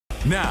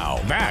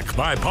Now, back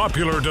by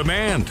popular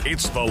demand,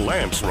 it's the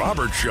Lance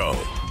Roberts Show.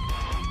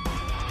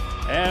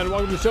 And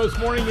welcome to the show this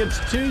morning. It's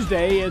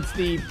Tuesday. It's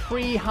the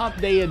pre-hump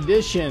day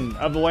edition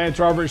of the Lance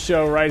Roberts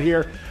Show right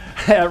here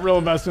at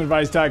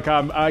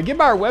realinvestmentadvice.com. Get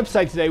by our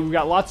website today. We've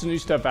got lots of new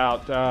stuff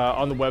out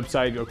on the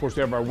website. Of course,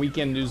 we have our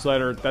weekend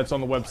newsletter. That's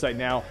on the website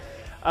now.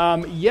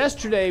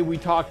 Yesterday, we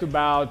talked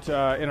about,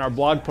 in our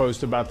blog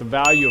post, about the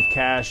value of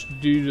cash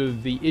due to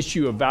the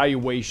issue of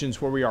valuations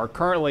where we are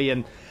currently.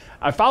 And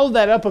I followed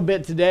that up a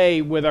bit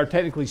today with our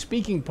Technically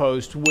Speaking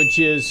post, which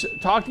is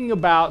talking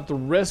about the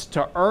risk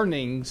to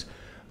earnings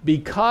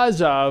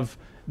because of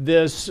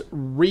this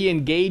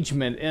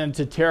re-engagement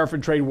into tariff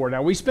and trade war.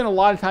 Now, we spent a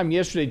lot of time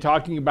yesterday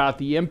talking about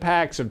the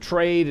impacts of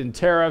trade and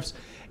tariffs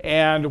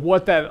and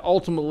what that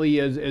ultimately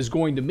is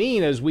going to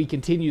mean as we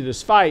continue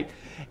this fight.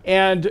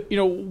 And,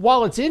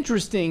 while it's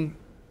interesting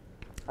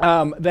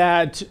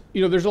that,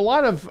 there's a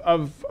lot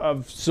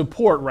of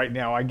support right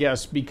now, I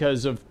guess,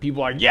 because of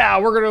people like, yeah,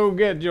 we're going to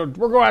get,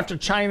 we're going after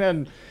China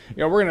and,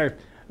 we're going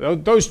to,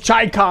 those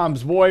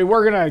Chi-Coms, boy,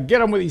 we're going to get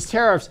them with these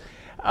tariffs.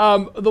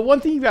 The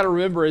one thing you got to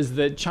remember is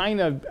that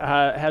China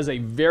has a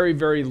very,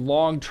 very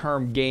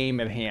long-term game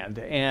at hand,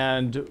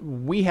 and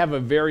we have a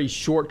very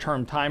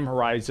short-term time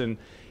horizon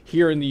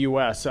here in the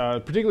U.S.,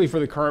 particularly for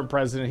the current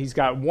president. He's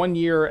got 1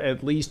 year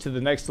at least to the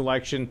next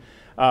election,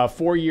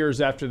 4 years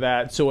after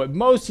that. So at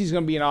most, he's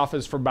going to be in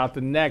office for about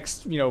the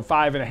next,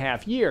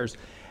 5.5 years.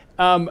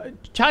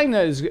 China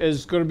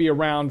is going to be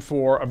around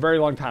for a very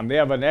long time. They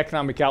have an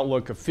economic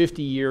outlook of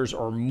 50 years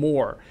or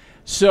more.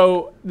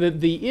 So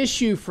the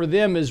issue for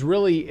them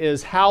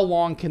is how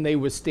long can they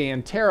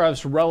withstand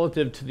tariffs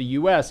relative to the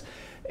U.S.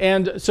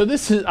 And so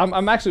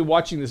I'm actually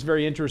watching this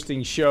very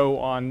interesting show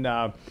on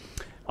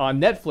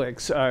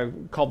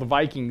Netflix called The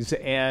Vikings,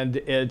 and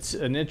it's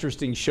an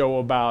interesting show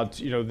about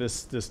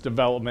this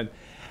development.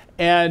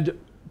 And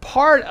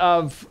part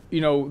of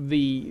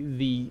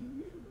the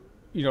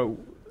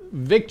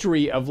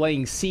victory of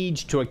laying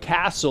siege to a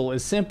castle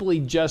is simply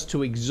just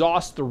to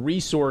exhaust the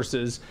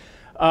resources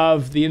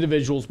of the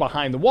individuals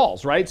behind the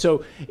walls, right?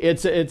 So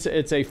it's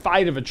a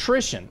fight of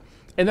attrition.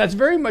 And that's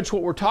very much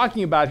what we're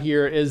talking about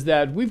here, is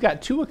that we've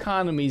got two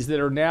economies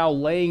that are now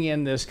laying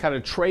in this kind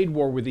of trade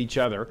war with each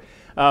other.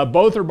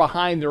 Both are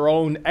behind their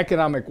own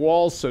economic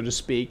walls, so to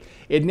speak.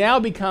 It now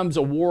becomes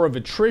a war of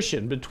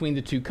attrition between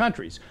the two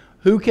countries.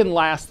 Who can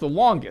last the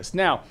longest?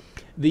 Now,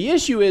 the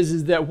issue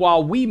is that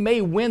while we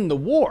may win the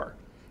war,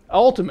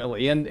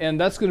 ultimately, and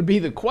that's going to be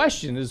the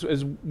question,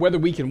 is whether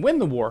we can win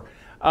the war,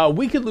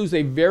 we could lose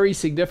a very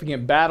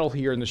significant battle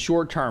here in the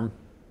short term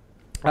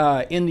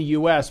in the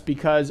U.S.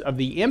 because of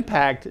the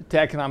impact to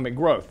economic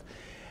growth.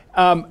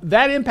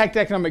 That impact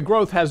to economic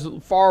growth has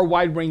far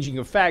wide-ranging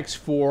effects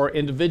for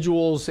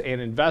individuals and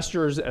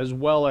investors as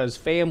well as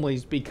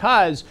families,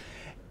 because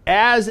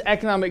as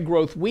economic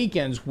growth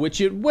weakens, which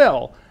it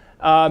will,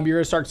 you're going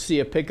to start to see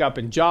a pickup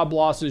in job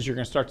losses. You're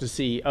going to start to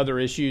see other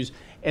issues.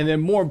 And then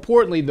more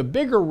importantly, the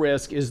bigger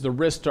risk is the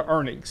risk to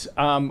earnings.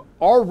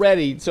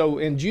 Already, so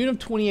in June of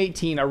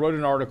 2018, I wrote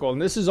an article, and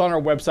this is on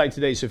our website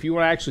today. So if you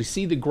want to actually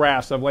see the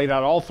graphs, I've laid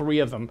out all three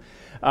of them.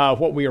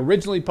 What we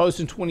originally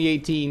posted in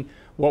 2018,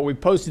 what we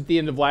posted at the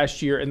end of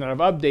last year, and then I've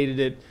updated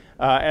it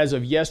as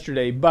of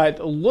yesterday.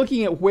 But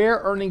looking at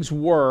where earnings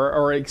were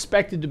or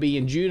expected to be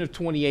in June of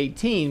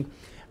 2018,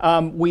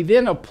 we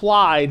then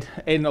applied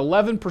an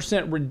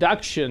 11%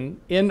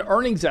 reduction in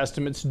earnings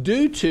estimates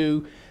due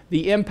to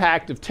the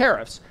impact of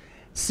tariffs.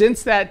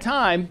 Since that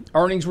time,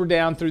 earnings were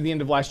down through the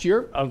end of last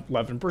year,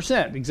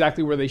 11%,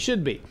 exactly where they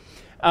should be.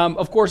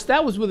 Of course,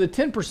 that was with a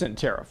 10%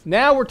 tariff.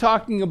 Now we're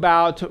talking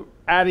about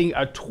adding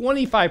a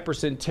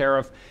 25%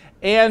 tariff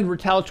and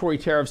retaliatory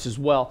tariffs as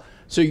well.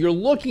 So you're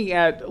looking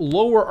at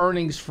lower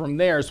earnings from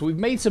there. So we've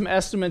made some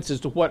estimates as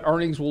to what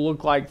earnings will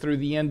look like through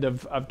the end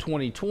of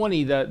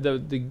 2020.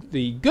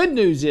 The good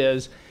news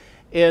is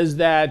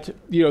that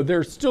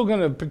they're still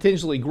going to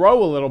potentially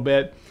grow a little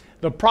bit.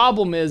 The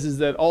problem is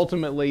that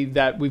ultimately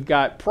that we've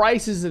got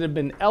prices that have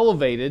been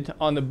elevated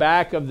on the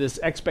back of this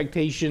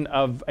expectation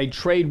of a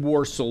trade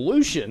war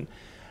solution.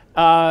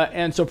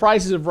 And so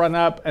prices have run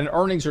up and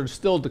earnings are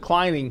still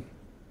declining.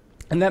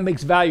 And that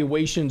makes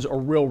valuations a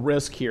real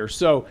risk here.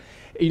 So,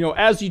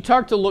 as you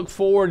start to look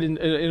forward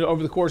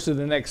over the course of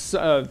the next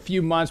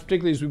few months,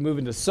 particularly as we move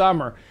into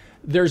summer,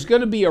 there's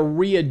going to be a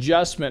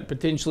readjustment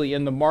potentially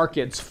in the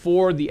markets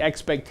for the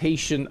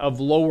expectation of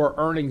lower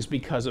earnings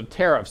because of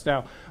tariffs.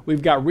 Now,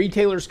 we've got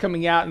retailers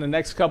coming out in the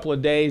next couple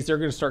of days. They're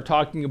going to start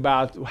talking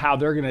about how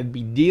they're going to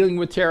be dealing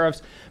with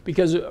tariffs,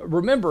 because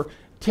remember,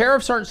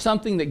 tariffs aren't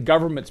something that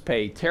governments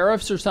pay.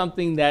 Tariffs are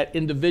something that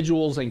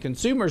individuals and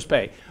consumers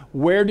pay.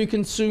 Where do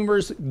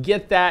consumers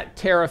get that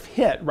tariff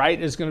hit, right?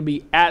 It's going to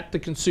be at the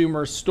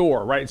consumer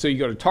store, right? So you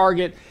go to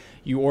Target,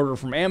 you order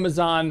from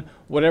Amazon,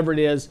 whatever it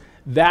is,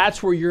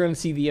 that's where you're going to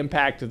see the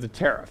impact of the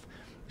tariff.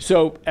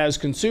 So as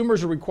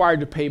consumers are required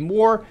to pay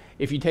more,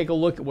 if you take a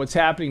look at what's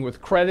happening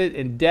with credit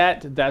and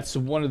debt, that's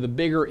one of the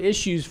bigger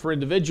issues for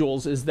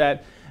individuals, is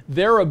that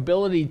their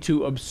ability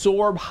to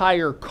absorb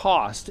higher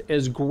cost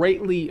is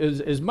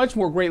much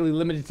more greatly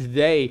limited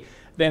today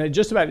than at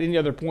just about any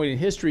other point in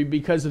history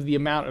because of the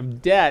amount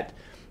of debt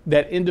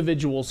that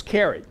individuals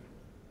carry.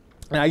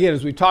 And again,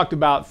 as we talked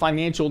about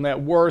financial net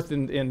worth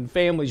in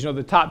families,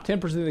 the top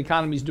 10% of the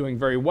economy is doing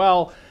very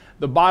well.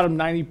 The bottom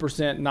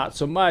 90% not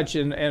so much.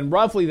 And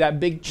roughly that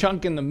big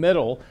chunk in the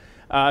middle,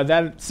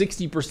 that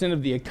 60%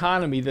 of the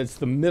economy that's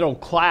the middle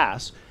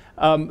class,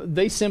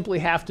 they simply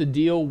have to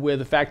deal with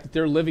the fact that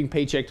they're living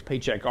paycheck to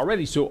paycheck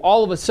already. So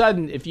all of a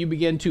sudden, if you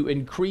begin to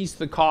increase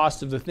the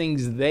cost of the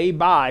things they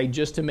buy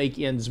just to make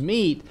ends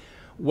meet,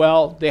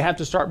 well, they have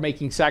to start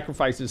making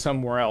sacrifices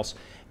somewhere else.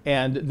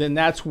 And then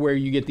that's where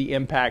you get the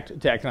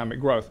impact to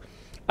economic growth.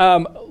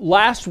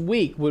 Last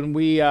week, when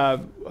we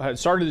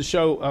started the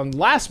show on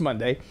last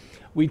Monday,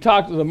 we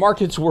talked, the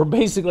markets were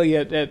basically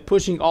at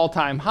pushing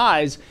all-time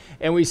highs,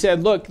 and we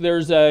said, look,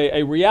 there's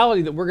a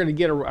reality that we're going to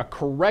get a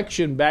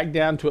correction back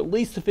down to at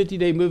least the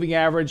 50-day moving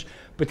average,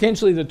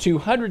 potentially the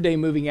 200-day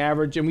moving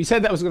average, and we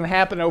said that was going to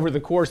happen over the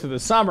course of the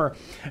summer.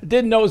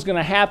 Didn't know it was going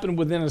to happen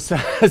within a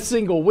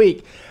single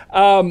week.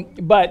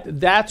 But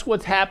that's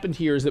what's happened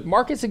here, is that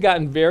markets have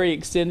gotten very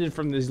extended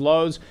from these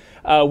lows.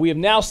 We have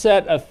now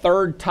set a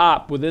third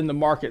top within the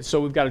market.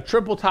 So we've got a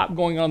triple top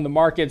going on in the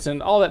markets,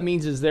 and all that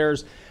means is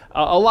there's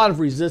a lot of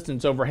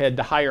resistance overhead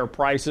to higher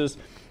prices.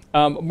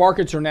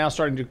 Markets are now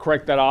starting to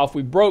correct that off.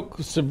 We broke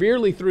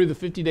severely through the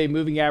 50-day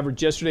moving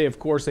average yesterday. Of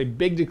course, a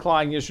big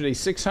decline yesterday,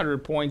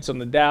 600 points on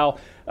the Dow,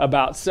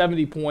 about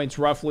 70 points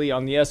roughly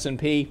on the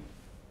S&P.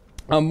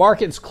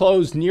 Markets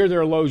closed near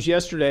their lows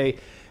yesterday.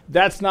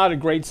 That's not a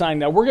great sign.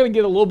 Now, we're going to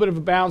get a little bit of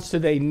a bounce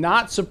today.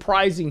 Not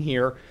surprising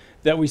here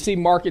that we see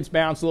markets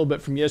bounce a little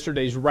bit from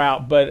yesterday's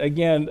rout. But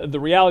again,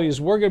 the reality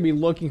is we're going to be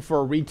looking for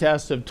a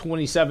retest of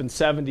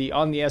 2770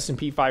 on the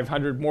S&P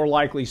 500, more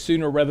likely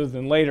sooner rather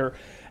than later.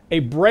 A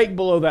break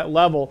below that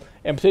level,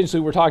 and potentially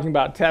we're talking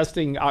about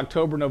testing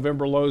October,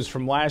 November lows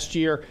from last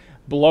year.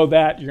 Below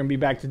that, you're going to be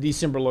back to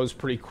December lows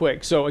pretty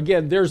quick. So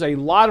again, there's a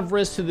lot of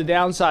risk to the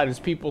downside as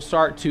people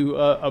start to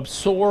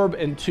absorb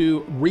and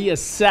to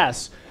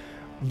reassess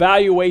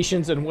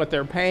valuations and what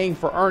they're paying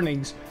for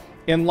earnings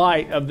in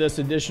light of this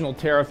additional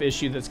tariff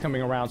issue that's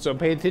coming around. So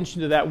pay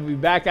attention to that. We'll be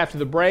back after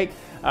the break.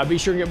 Be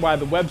sure to get by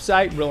the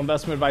website,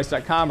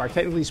 realinvestmentadvice.com. Our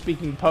Technically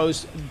Speaking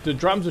post, The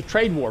Drums of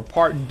Trade War,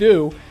 Part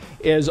 2,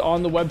 is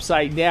on the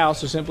website now.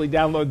 So simply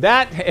download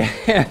that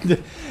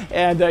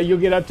and you'll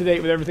get up to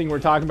date with everything we're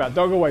talking about.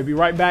 Don't go away. Be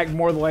right back.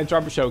 More of the Lance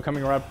Roberts Show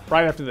coming up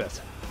right after this.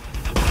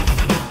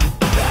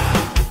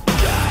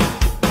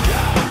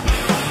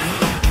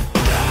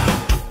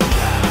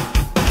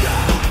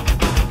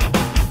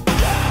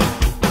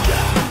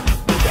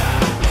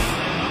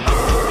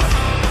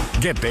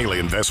 Get daily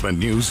investment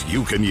news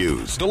you can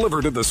use,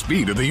 delivered at the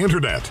speed of the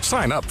internet.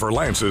 Sign up for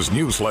Lance's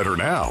newsletter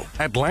now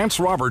at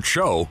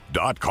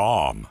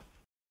lancerobertsshow.com.